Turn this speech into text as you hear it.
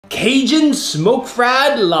Cajun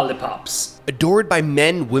smoke-fried lollipops. Adored by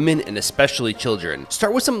men, women, and especially children.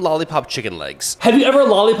 Start with some lollipop chicken legs. Have you ever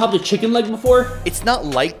lollipopped a chicken leg before? It's not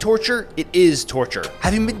like torture, it is torture.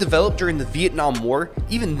 Having been developed during the Vietnam War,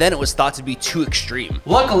 even then it was thought to be too extreme.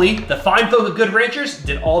 Luckily, the fine folk of Good Ranchers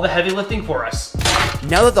did all the heavy lifting for us.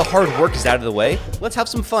 Now that the hard work is out of the way, let's have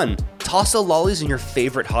some fun. Toss the lollies in your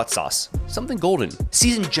favorite hot sauce, something golden.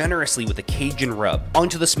 Season generously with a Cajun rub.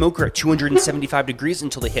 Onto the smoker at 275 degrees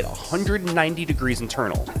until they hit 190 degrees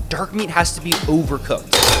internal. Dark meat has to be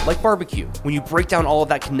overcooked, like barbecue. When you break down all of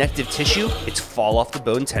that connective tissue, it's fall off the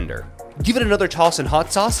bone tender. Give it another toss in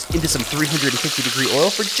hot sauce into some 350 degree oil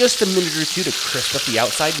for just a minute or two to crisp up the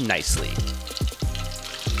outside nicely.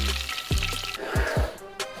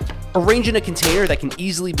 Arrange in a container that can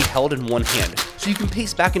easily be held in one hand, so you can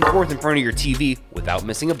pace back and forth in front of your TV without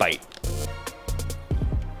missing a bite.